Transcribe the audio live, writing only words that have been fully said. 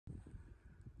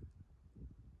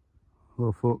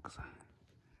Hello folks,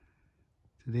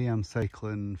 today I'm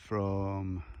cycling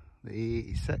from the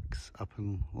A86 up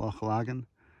in Loch Lagan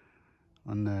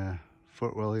on the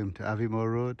Fort William to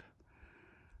Aviemore Road,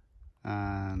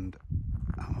 and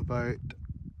I'm about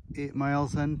 8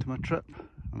 miles into my trip.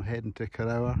 I'm heading to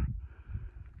Carrour,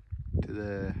 to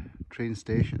the train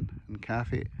station and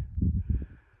cafe,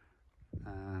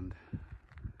 and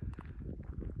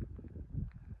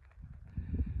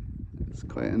it's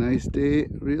quite a nice day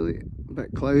really. A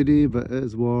bit cloudy but it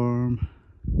is warm,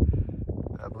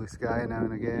 bit of blue sky now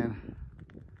and again,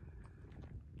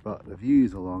 but the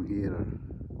views along here are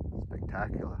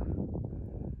spectacular.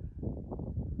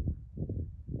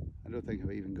 I don't think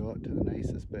I've even got to the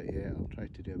nicest bit yet. I'll try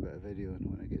to do a bit of video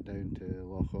when I get down to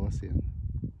Loch Ossian.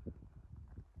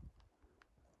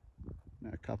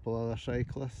 Met a couple other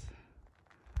cyclists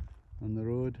on the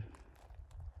road.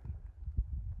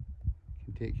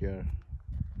 You can take your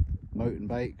mountain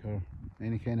bike or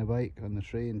any kind of bike on the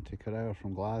train to Carrour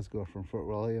from Glasgow or from Fort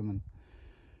William, and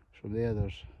from there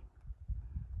there's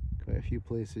quite a few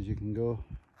places you can go.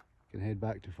 You can head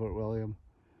back to Fort William,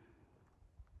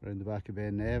 around the back of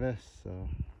Ben Nevis, or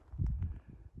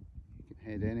you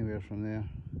can head anywhere from there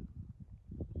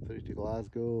through to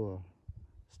Glasgow or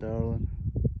Stirling.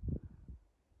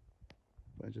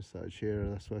 But I just thought I'd share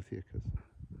this with you because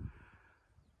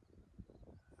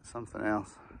it's something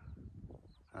else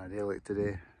on a day like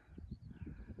today.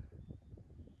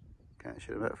 Catch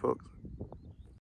you in a bit, folks.